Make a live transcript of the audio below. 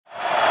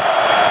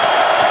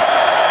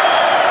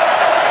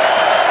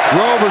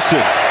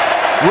Roberson,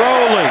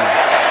 rolling,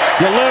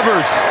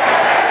 delivers,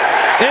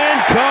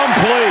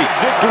 incomplete.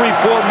 Victory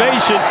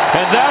formation,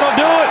 and that'll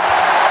do it.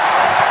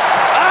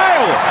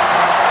 Iowa,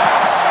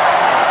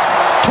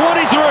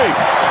 23.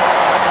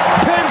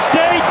 Penn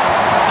State,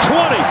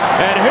 20.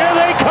 And here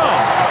they come.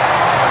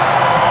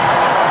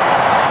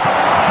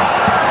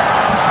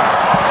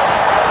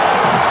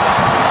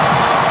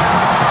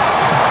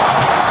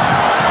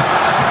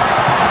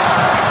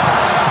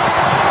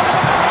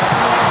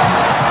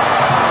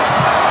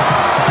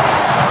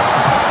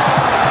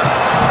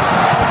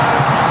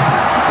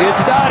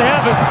 It's not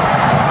heaven.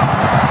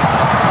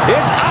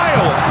 It's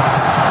Iowa.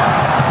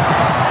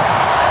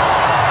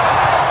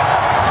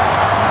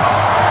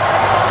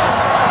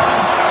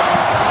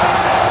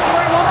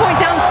 We're at one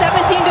point down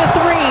 17-3.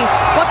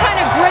 What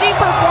kind of gritty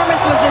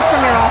performance was this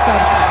from your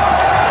offense?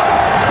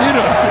 You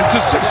know, it's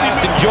a 16.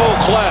 Joel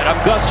Klatt.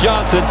 I'm Gus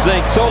Johnson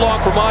saying so long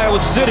from Iowa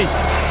City.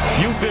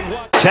 You've been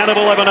 10 of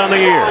 11 on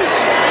the year.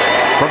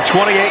 From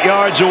 28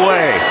 yards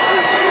away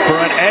for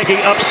an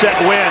Aggie upset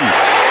win.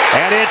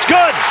 And it's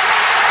good.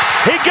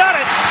 He got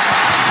it.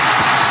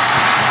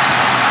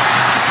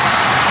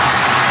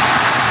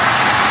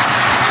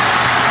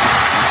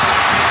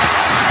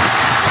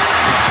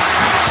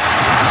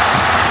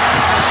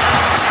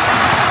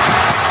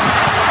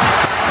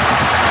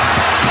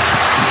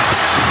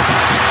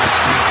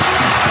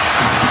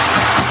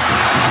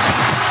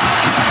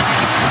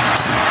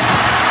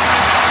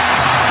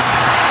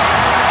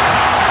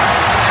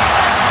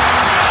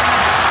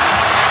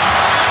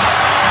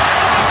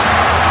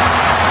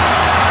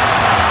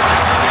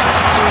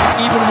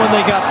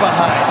 They got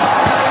behind.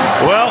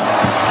 Well,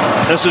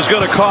 this is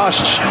going to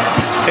cost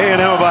A&m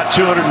about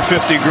 $250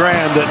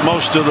 grand. That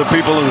most of the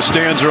people in the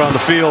stands are on the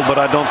field, but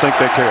I don't think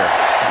they care.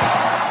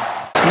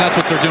 And that's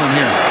what they're doing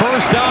here.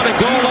 First down and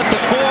goal at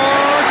the 4.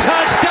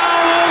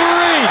 Touchdown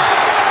Wolverines.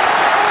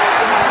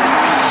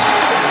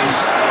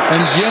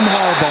 And Jim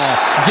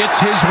Harbaugh gets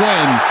his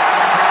win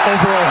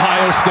over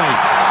Ohio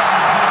State.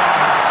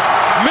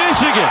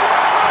 Michigan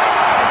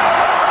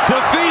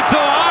defeats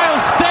Ohio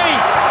State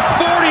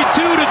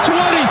 42-27.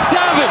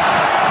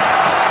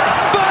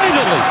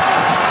 Finally.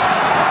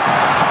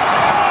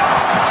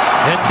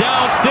 And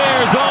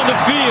downstairs on the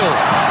field,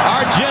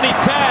 our Jenny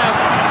Taft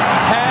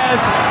has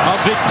a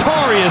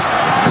victorious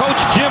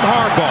Coach Jim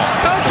Harbaugh.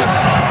 Coaches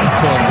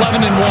to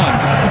 11-1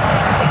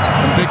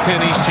 and Big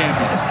Ten East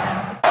champions.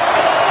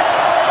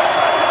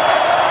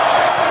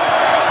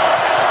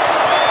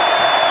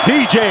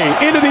 DJ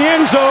into the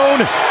end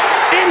zone.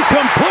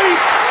 Incomplete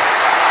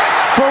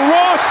for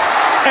Ross.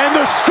 And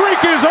the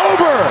streak is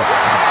over.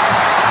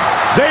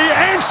 They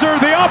answer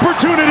the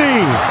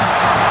opportunity.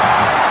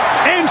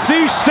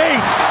 NC State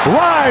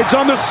rides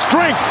on the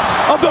strength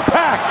of the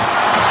pack.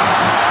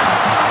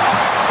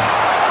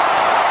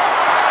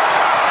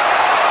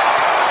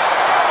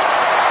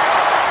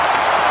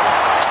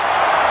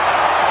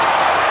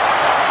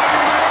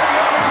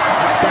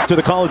 Back to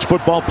the college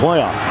football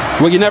playoff.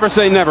 Well, you never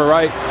say never,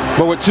 right?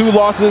 But with 2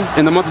 losses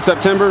in the month of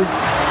September,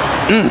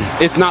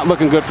 it's not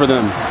looking good for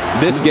them.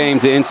 This game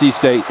to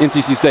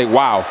NCC State,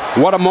 wow.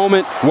 What a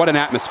moment, what an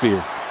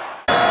atmosphere.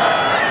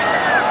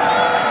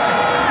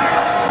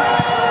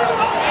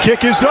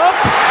 Kick is up,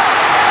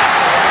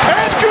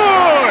 and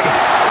good!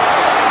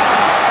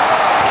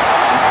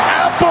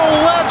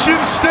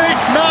 Appalachian State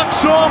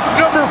knocks off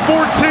number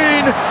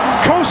 14,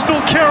 Coastal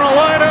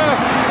Carolina,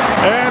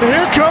 and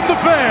here come the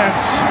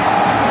fans.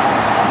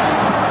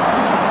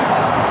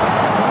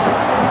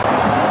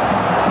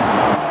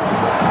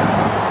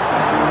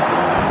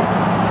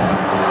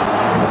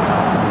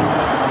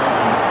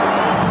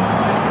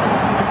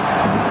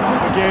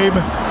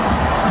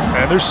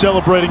 And they're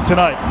celebrating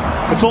tonight.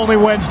 It's only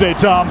Wednesday,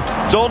 Tom.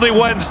 It's only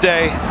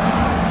Wednesday.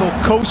 So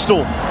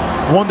Coastal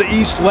won the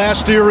East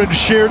last year and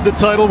shared the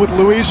title with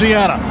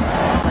Louisiana.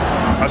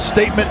 A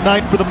statement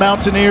night for the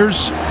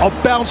Mountaineers. A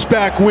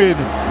bounce-back win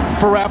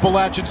for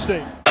Appalachian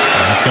State.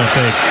 It's going to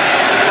take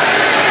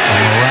a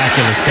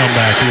miraculous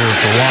comeback here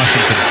for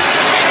Washington.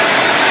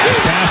 This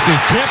pass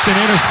is tipped and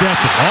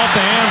intercepted. Off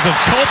the hands of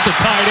Culp, the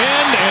tight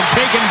end, and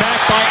taken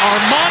back by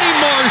Armani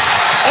Marsh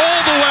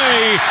all the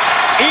way.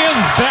 Is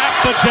that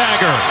the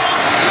dagger?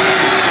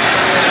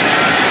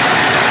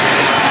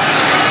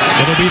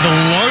 It'll be the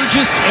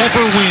largest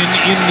ever win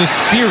in the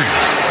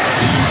series.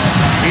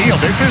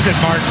 This isn't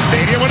Martin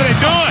Stadium. What are they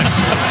doing?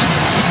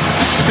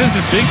 This isn't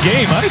a big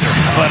game either.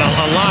 But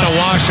a lot of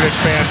Washington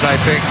fans, I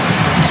think,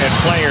 and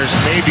players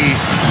may be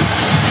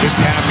just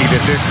happy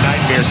that this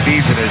nightmare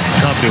season has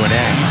come to an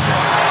end.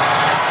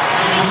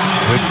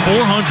 With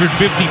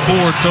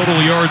 454 total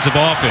yards of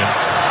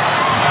offense.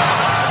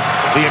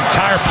 The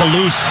entire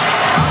Palouse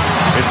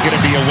is going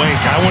to be awake.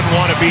 I wouldn't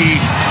want to be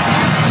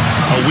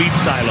a wheat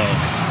silo.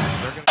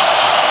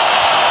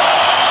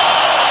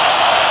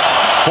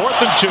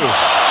 4th and 2.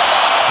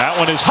 That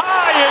one is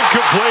high,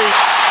 incomplete.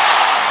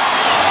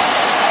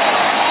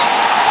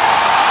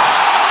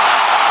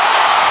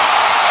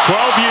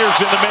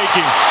 Years in the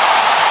making.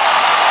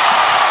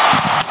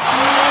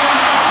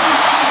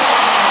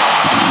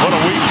 What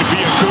a week to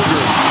be a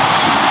Cougar.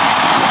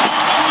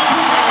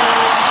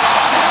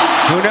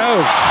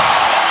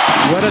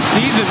 What a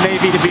season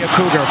maybe to be a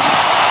Cougar.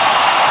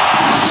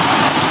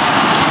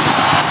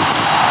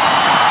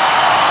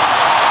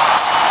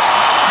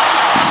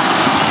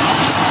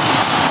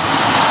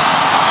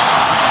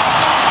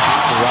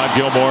 Rod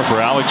Gilmore for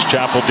Alex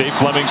Chappell. Dave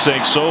Fleming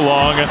saying so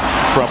long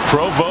from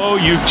Provo,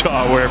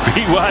 Utah, where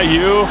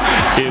BYU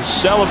is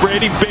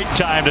celebrating big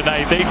time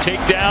tonight. They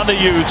take down the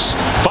Utes.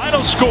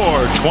 Final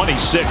score,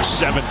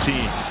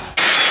 26-17.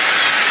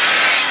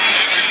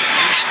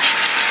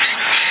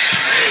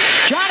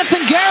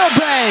 Jonathan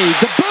Garibay,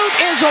 the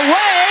boot is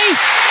away,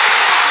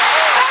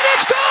 and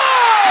it's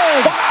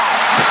good!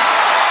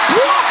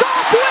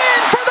 Walk-off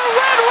win for the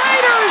Red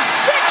Raiders,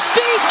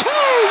 62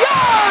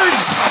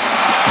 yards!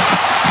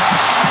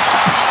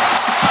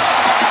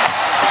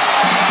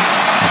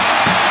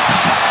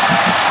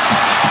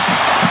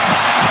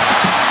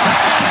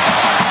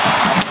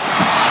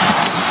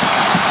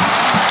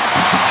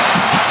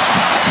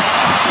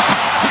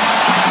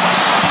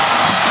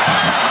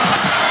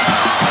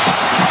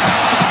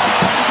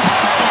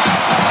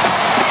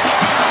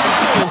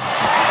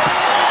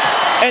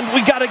 And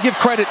we got to give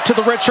credit to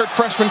the redshirt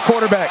freshman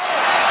quarterback,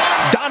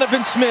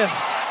 Donovan Smith.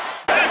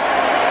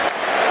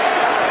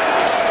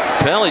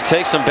 Penalty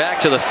takes him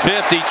back to the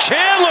 50.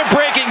 Chandler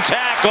breaking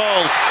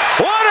tackles.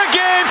 What a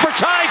game for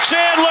Ty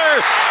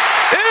Chandler.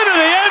 Into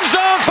the end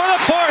zone for the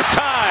 4th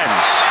time.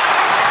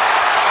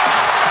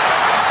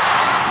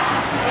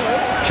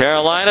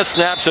 Carolina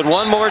snaps it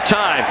one more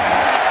time.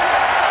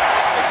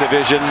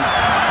 Division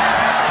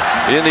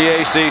in the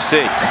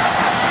ACC.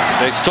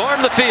 They storm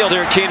the field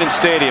here at Kenan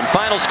Stadium.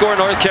 Final score,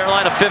 North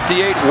Carolina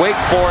 58, Wake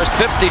Forest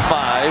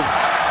 55.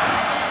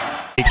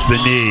 Takes the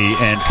knee,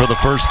 and for the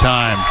first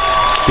time,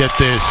 get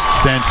this,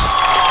 since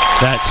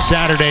that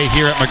Saturday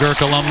here at McGurk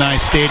Alumni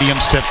Stadium,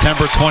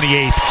 September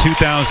 28th,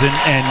 2019,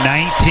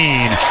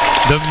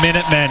 the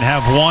Minutemen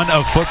have won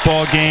a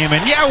football game,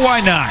 and yeah,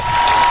 why not?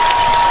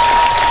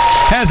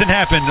 Hasn't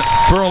happened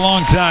for a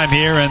long time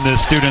here, and the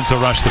students will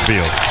rush the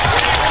field.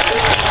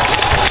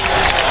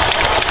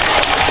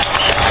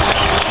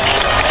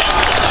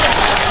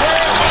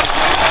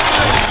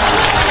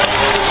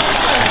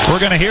 We're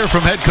going to hear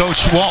from head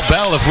coach Walt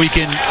Bell if we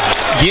can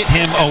get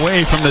him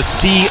away from the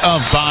sea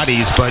of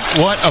bodies. But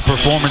what a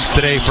performance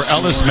today for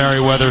Ellis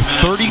Merriweather.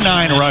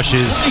 39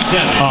 rushes,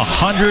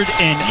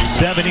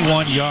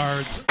 171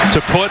 yards.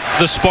 To put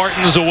the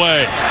Spartans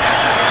away.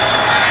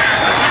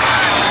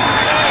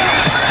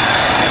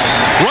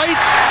 Right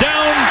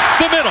down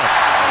the middle.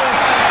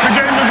 The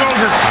game is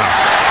over.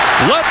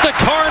 Let the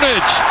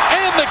carnage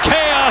and the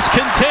chaos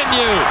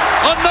continue.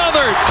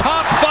 Another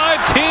top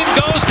 5 team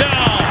goes down.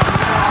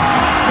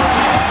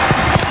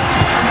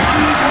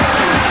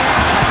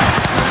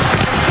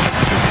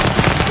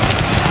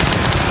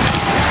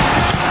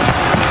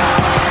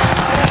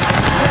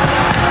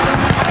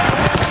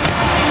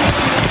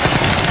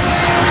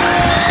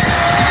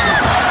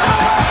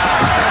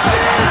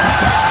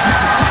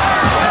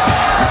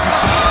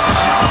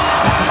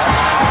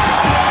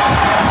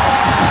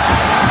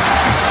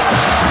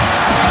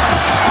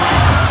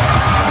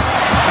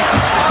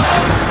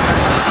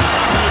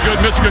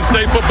 Michigan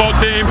State football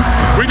team.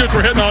 We just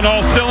were hitting on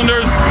all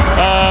cylinders,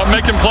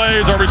 making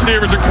plays, our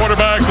receivers and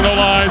quarterbacks and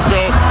O-line.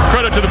 So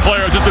credit to the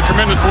players, just a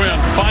tremendous win.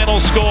 Final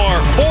score,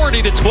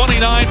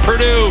 40-29.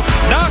 Purdue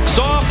knocks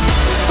off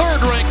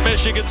 3rd-ranked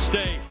Michigan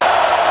State.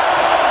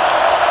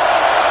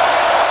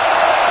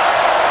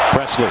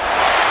 Presley.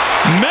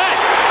 Met.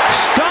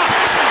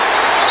 Stuffed.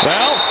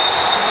 Well,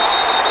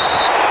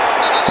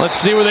 let's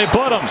see where they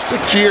put him.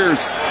 6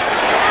 years.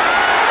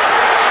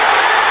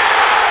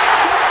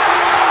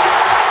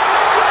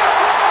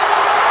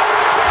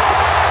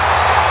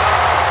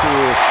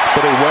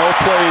 But a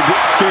well-played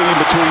game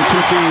between two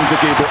teams that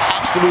gave their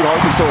absolute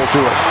heart and soul to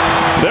it.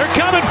 They're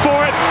coming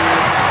for it.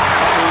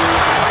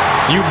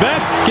 You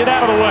best get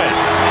out of the way.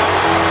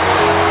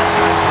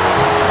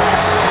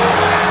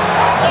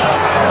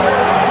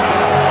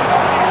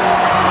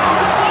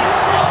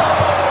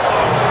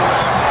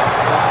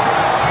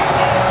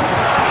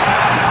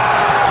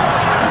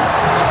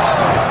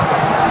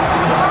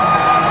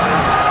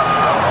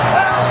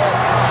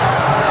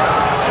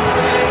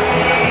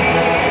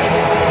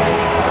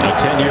 Now,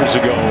 10 years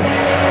ago,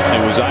 it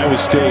was Iowa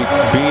State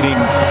beating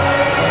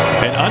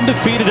an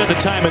undefeated at the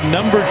time and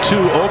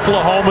 #2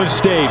 Oklahoma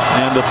State,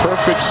 and the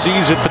perfect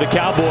season for the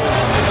Cowboys.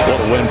 What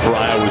a win for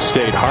Iowa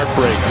State.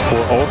 Heartbreak for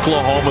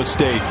Oklahoma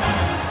State.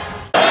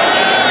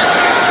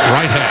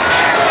 Right hash.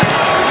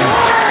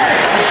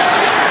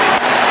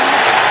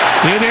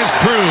 It is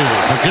true.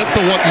 Forget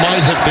the what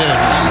might have been.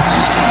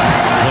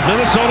 The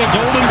Minnesota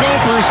Golden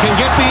Gophers can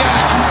get the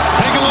axe.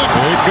 Take a look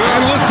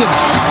and listen.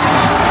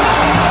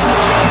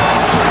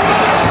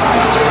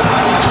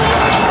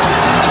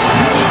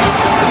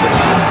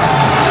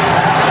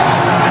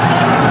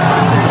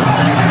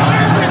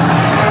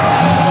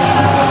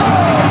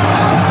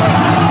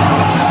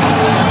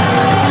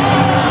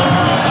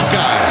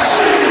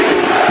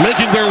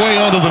 Making their way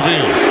onto the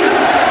field.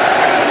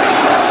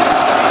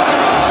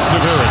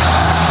 Severance.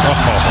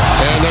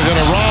 And they're going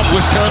to rob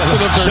Wisconsin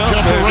of their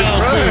jump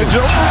around,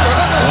 too.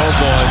 Oh,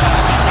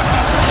 boy.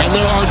 And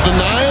there are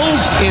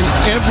denials in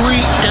every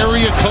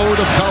area code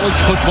of college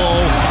football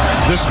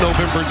this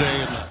November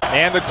day.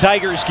 And the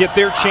Tigers get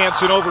their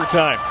chance in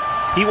overtime.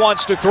 He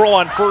wants to throw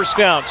on first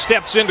down,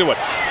 steps into it,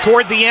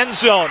 toward the end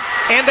zone,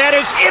 and that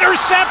is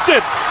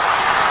intercepted.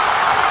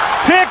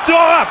 Picked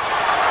off.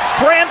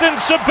 Brandon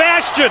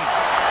Sebastian.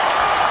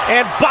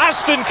 And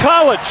Boston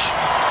College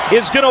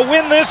is going to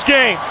win this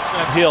game.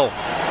 Hill,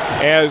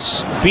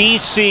 as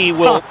BC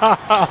will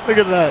look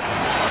at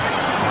that.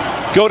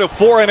 Go to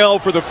 4-0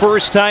 for the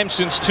first time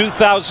since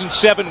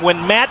 2007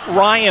 when Matt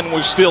Ryan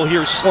was still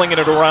here slinging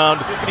it around.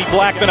 Tiffany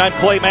Blackman on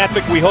play. Matt,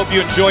 we hope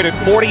you enjoyed it.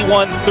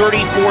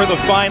 41-34 the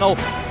final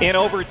in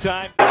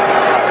overtime.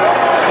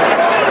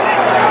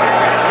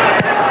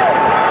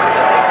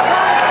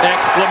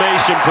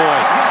 Exclamation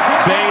point.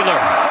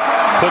 Baylor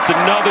puts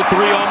another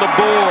 3 on the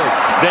board.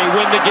 They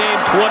win the game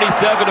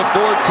 27-14.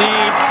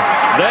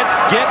 Let's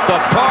get the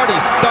party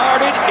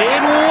started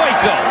in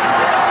Waco.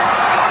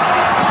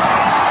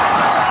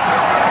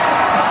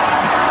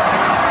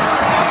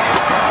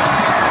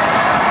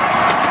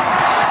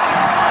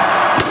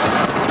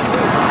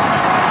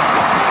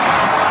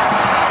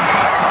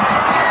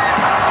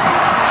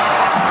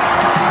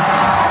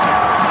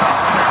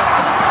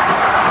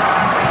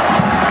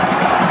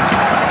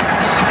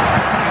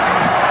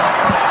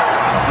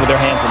 With their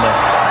hands in this.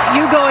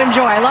 You go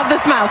enjoy. I love the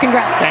smile.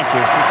 Congrats. Thank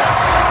you.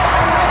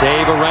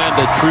 Dave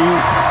Aranda, true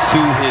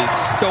to his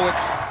stoic.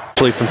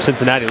 Actually from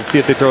Cincinnati. Let's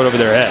see if they throw it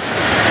over their head.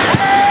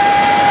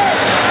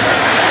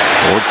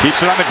 Ford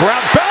keeps it on the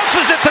ground,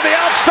 bounces it to the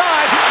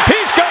outside.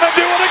 He's going to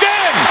do it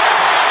again.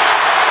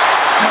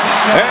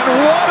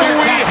 And what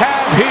do we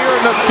have here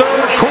in the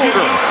third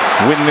quarter?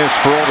 Win this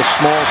for all the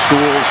small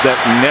schools that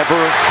never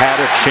had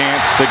a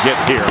chance to get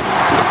here.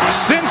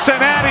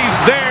 Cincinnati's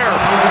there.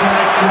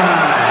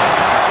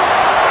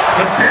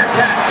 The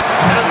Bearcats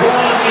have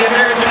won the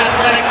American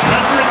Athletic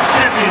Conference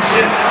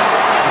Championship.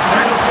 The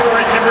final score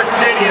at Everett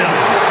Stadium,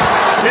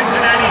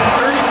 Cincinnati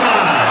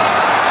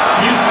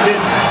 35, Houston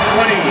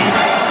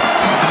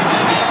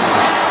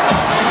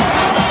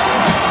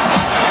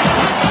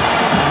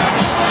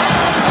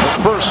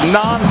 20. First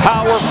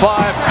non-Power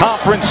 5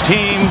 conference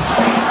team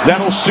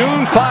that'll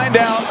soon find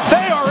out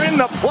they are in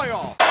the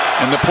playoff.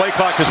 And the play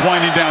clock is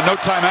winding down. No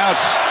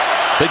timeouts.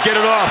 They get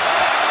it off.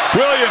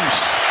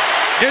 Williams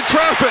in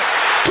traffic.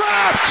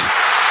 Trapped!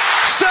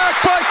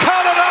 Sacked by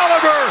Colin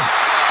Oliver!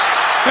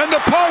 And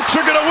the Pokes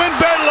are going to win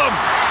Bedlam!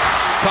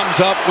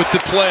 Comes up with the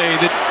play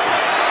that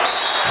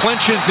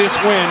clinches this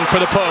win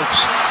for the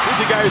Pokes. He's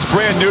a guy who's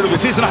brand new to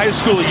this. He's in high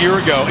school a year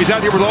ago. He's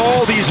out here with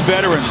all these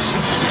veterans.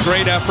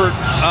 Great effort.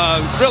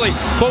 Really,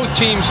 both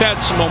teams had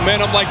some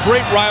momentum, like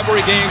great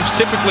rivalry games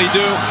typically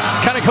do.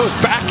 Kind of goes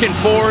back and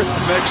forth.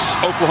 Mix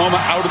Oklahoma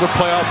out of the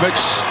playoff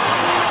mix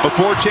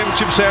before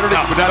championship Saturday.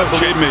 But not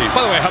believe me.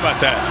 By the way, how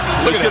about that?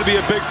 It's going to be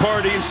a big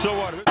party, and so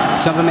what?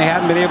 Something they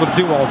haven't been able to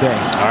do all day.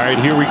 All right,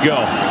 here we go.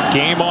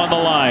 Game on the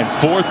line.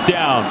 4th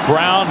down.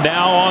 Brown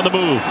now on the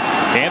move.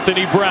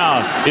 Anthony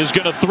Brown is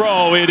going to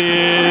throw. It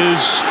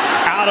is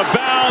out of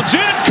bounds.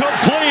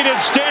 Incomplete,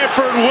 and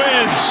Stanford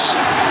wins.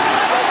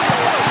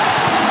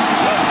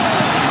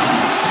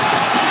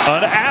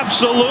 An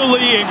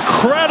absolutely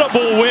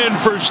incredible win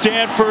for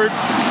Stanford.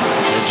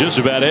 Just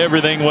about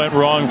everything went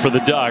wrong for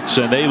the Ducks,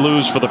 and they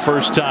lose for the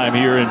first time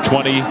here in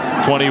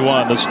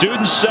 2021. The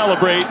students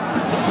celebrate.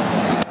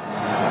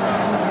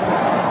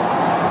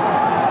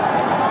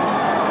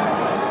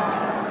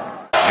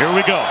 Here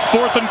we go.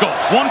 4th and goal.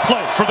 One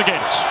play for the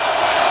Gators.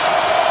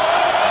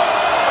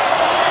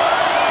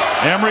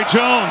 Emory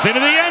Jones into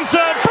the end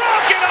zone.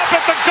 Broken up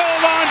at the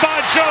goal line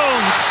by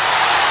Jones.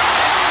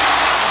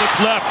 What's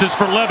left is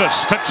for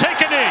Levis to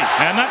take a knee,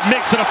 and that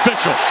makes it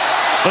official.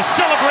 The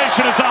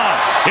celebration is on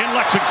in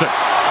Lexington.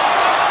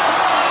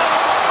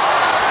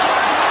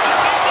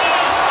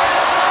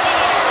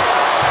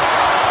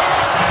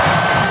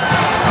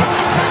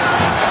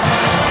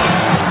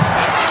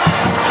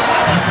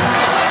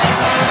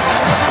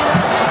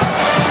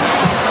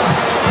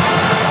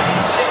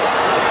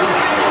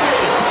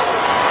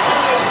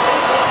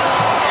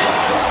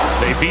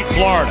 They beat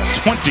Florida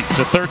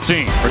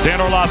 20-13. For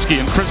Dan Orlovsky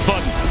and Chris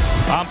Button,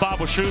 I'm Bob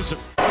Wischusen.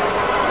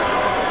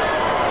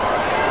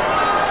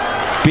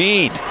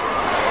 Bean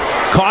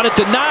caught at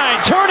the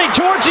 9, turning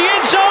towards the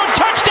end zone.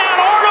 Touchdown,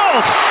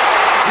 Arnold!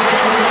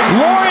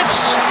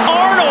 Lawrence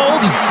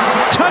Arnold,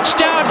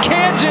 touchdown,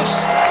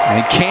 Kansas.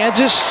 And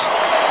Kansas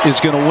is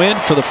going to win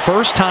for the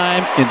first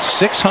time in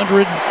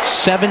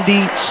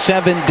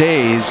 677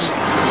 days.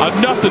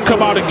 Enough to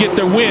come out and get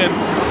their win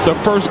the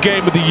first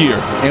game of the year.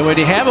 And when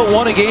you haven't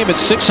won a game in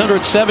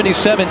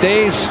 677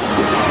 days,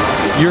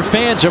 your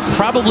fans are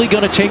probably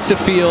going to take the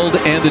field,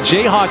 and the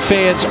Jayhawk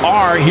fans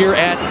are here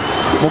at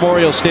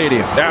Memorial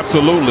Stadium.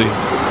 Absolutely.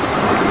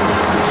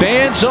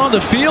 Fans on the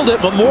field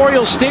at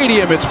Memorial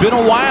Stadium. It's been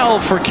a while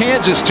for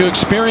Kansas to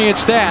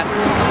experience that.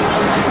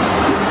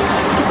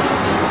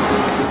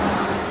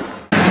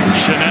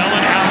 Chanel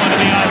and Allen in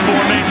the I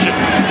formation.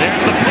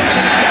 There's the push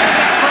and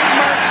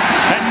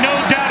and no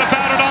doubt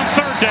about it on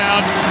 3rd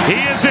down.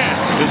 He is in.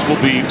 This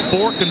will be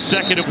 4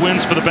 consecutive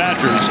wins for the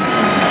Badgers,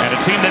 and a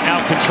team that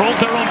now controls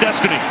their own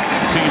destiny.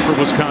 Team for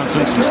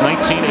Wisconsin since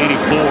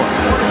 1984.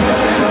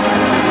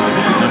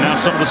 And now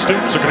some of the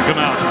students are going to come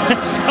out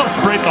and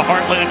celebrate the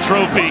Heartland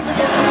Trophy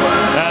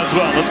as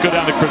well. Let's go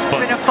down to Chris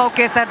Buck. It's been a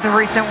focus at the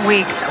recent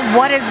weeks.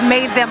 What has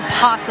made them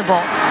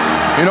possible?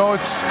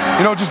 It's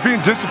just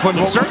being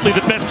disciplined. But certainly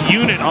the best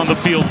unit on the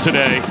field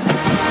today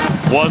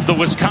was the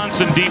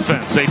Wisconsin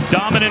defense. A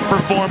dominant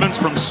performance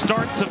from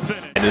start to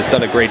finish. And has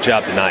done a great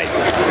job tonight.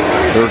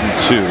 3rd and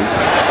 2.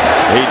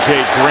 A.J.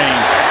 Green.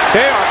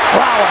 They are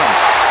plowing him.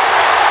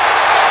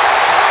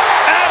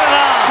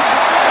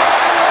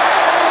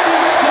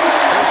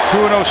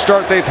 2-0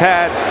 start they've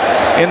had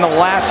in the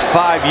last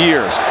 5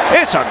 years.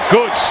 It's a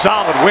good,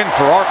 solid win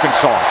for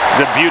Arkansas.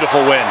 It's a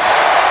beautiful win.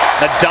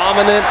 A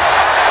dominant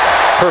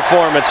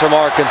performance from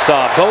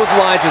Arkansas. Both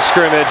lines of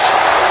scrimmage.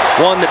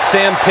 One that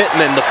Sam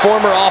Pittman, the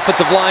former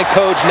offensive line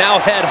coach, now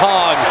head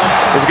hog,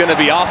 is going to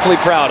be awfully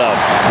proud of.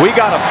 We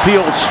got a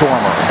field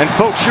stormer. And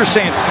folks, you're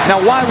saying, now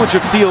why would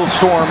you field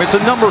storm? It's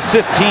a number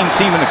 15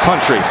 team in the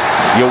country.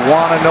 You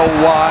want to know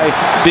why?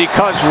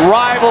 Because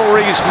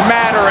rivalries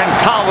matter in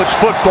college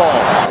football.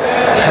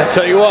 I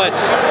tell you what,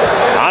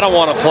 I don't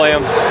want to play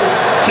them.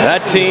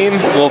 That team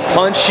will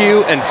punch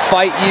you and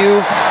fight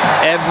you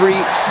every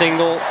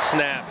single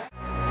snap.